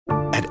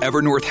At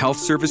Evernorth Health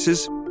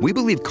Services, we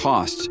believe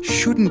costs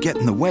shouldn't get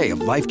in the way of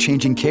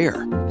life-changing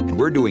care, and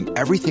we're doing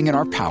everything in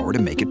our power to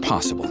make it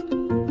possible.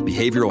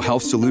 Behavioral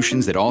health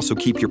solutions that also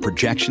keep your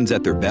projections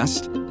at their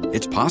best?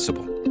 It's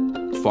possible.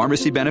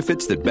 Pharmacy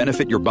benefits that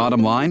benefit your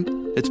bottom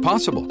line? It's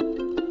possible.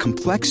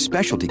 Complex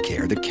specialty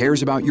care that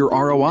cares about your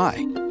ROI?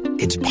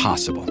 It's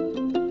possible.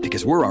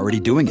 Because we're already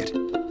doing it.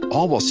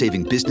 All while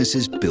saving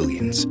businesses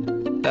billions.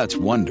 That's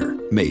Wonder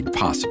made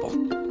possible.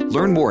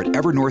 Learn more at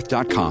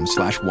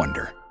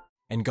evernorth.com/wonder.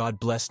 And God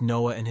blessed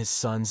Noah and his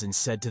sons and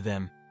said to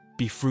them,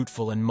 "Be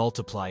fruitful and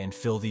multiply and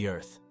fill the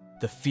earth.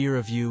 The fear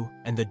of you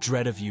and the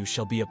dread of you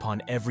shall be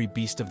upon every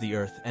beast of the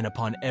earth and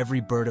upon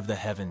every bird of the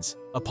heavens,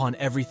 upon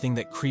everything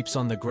that creeps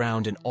on the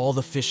ground and all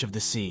the fish of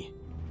the sea.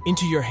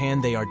 Into your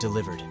hand they are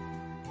delivered.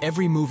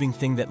 Every moving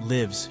thing that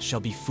lives shall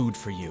be food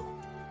for you.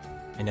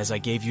 And as I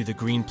gave you the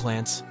green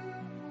plants,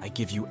 I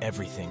give you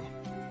everything.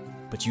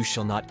 But you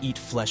shall not eat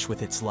flesh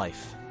with its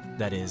life,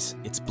 that is,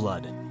 its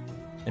blood.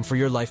 And for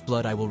your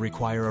lifeblood I will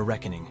require a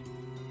reckoning.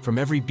 From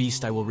every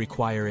beast I will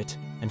require it,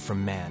 and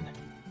from man.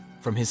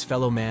 From his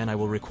fellow man I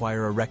will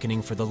require a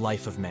reckoning for the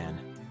life of man.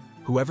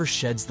 Whoever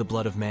sheds the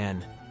blood of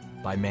man,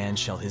 by man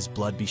shall his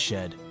blood be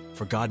shed,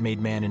 for God made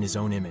man in his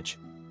own image.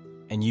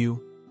 And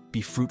you,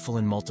 be fruitful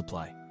and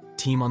multiply,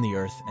 teem on the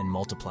earth and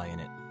multiply in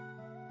it."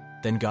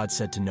 Then God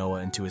said to Noah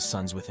and to his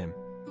sons with him,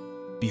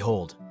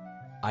 "Behold,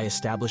 I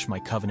establish my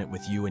covenant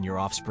with you and your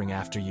offspring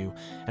after you,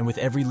 and with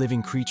every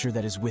living creature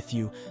that is with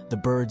you, the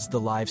birds, the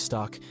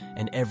livestock,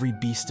 and every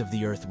beast of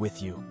the earth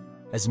with you,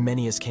 as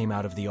many as came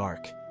out of the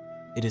ark.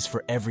 It is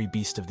for every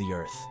beast of the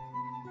earth.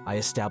 I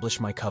establish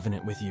my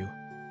covenant with you,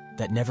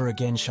 that never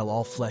again shall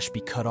all flesh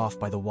be cut off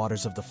by the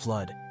waters of the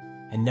flood,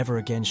 and never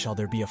again shall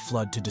there be a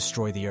flood to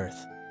destroy the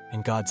earth."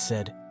 And God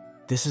said,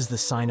 "This is the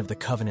sign of the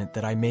covenant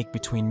that I make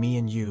between me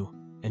and you,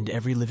 and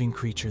every living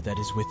creature that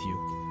is with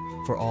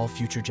you, for all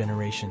future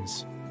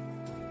generations.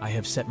 I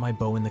have set my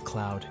bow in the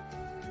cloud,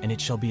 and it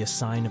shall be a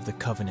sign of the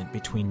covenant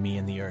between me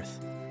and the earth.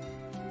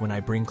 When I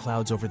bring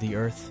clouds over the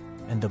earth,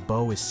 and the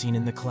bow is seen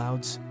in the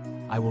clouds,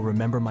 I will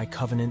remember my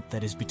covenant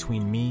that is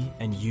between me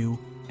and you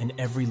and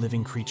every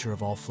living creature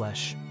of all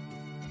flesh.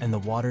 And the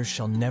waters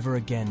shall never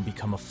again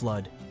become a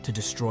flood to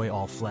destroy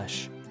all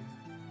flesh.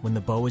 When the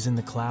bow is in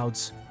the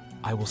clouds,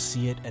 I will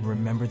see it and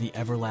remember the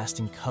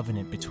everlasting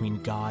covenant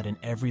between God and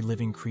every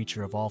living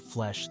creature of all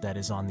flesh that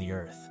is on the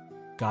earth."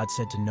 God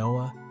said to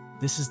Noah,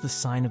 "This is the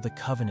sign of the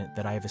covenant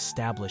that I have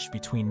established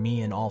between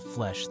me and all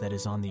flesh that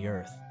is on the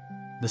earth."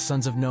 The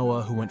sons of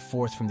Noah who went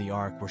forth from the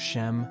ark were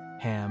Shem,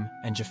 Ham,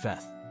 and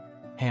Japheth.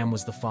 Ham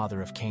was the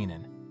father of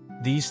Canaan.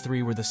 These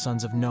three were the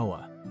sons of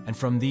Noah, and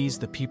from these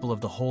the people of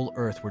the whole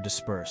earth were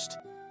dispersed.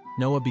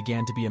 Noah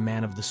began to be a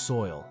man of the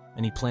soil,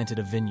 and he planted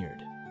a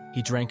vineyard.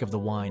 He drank of the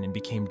wine and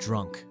became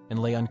drunk, and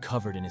lay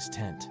uncovered in his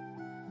tent.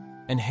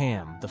 And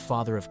Ham, the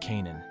father of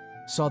Canaan,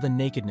 saw the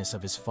nakedness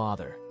of his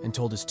father, and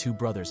told his two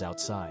brothers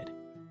outside.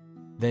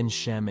 Then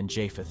Shem and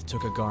Japheth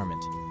took a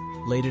garment,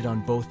 laid it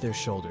on both their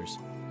shoulders,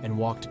 and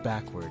walked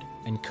backward,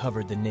 and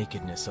covered the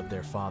nakedness of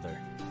their father.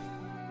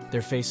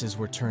 Their faces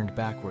were turned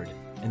backward,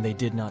 and they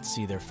did not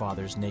see their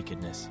father's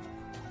nakedness.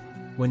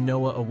 When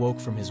Noah awoke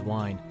from his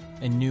wine,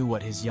 and knew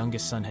what his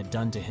youngest son had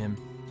done to him,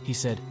 he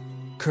said,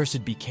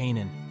 "Cursed be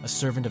Canaan, a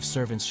servant of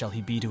servants shall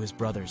he be to his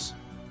brothers."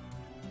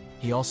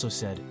 He also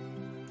said,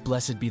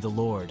 "Blessed be the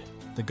Lord,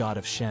 the God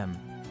of Shem,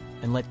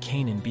 and let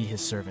Canaan be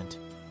his servant.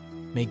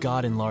 May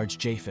God enlarge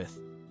Japheth,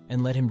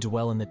 and let him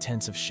dwell in the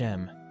tents of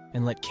Shem,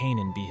 and let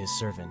Canaan be his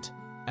servant."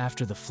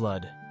 After the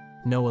flood,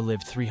 Noah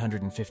lived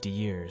 350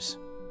 years.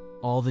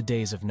 All the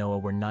days of Noah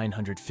were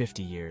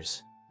 950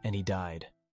 years, and he died.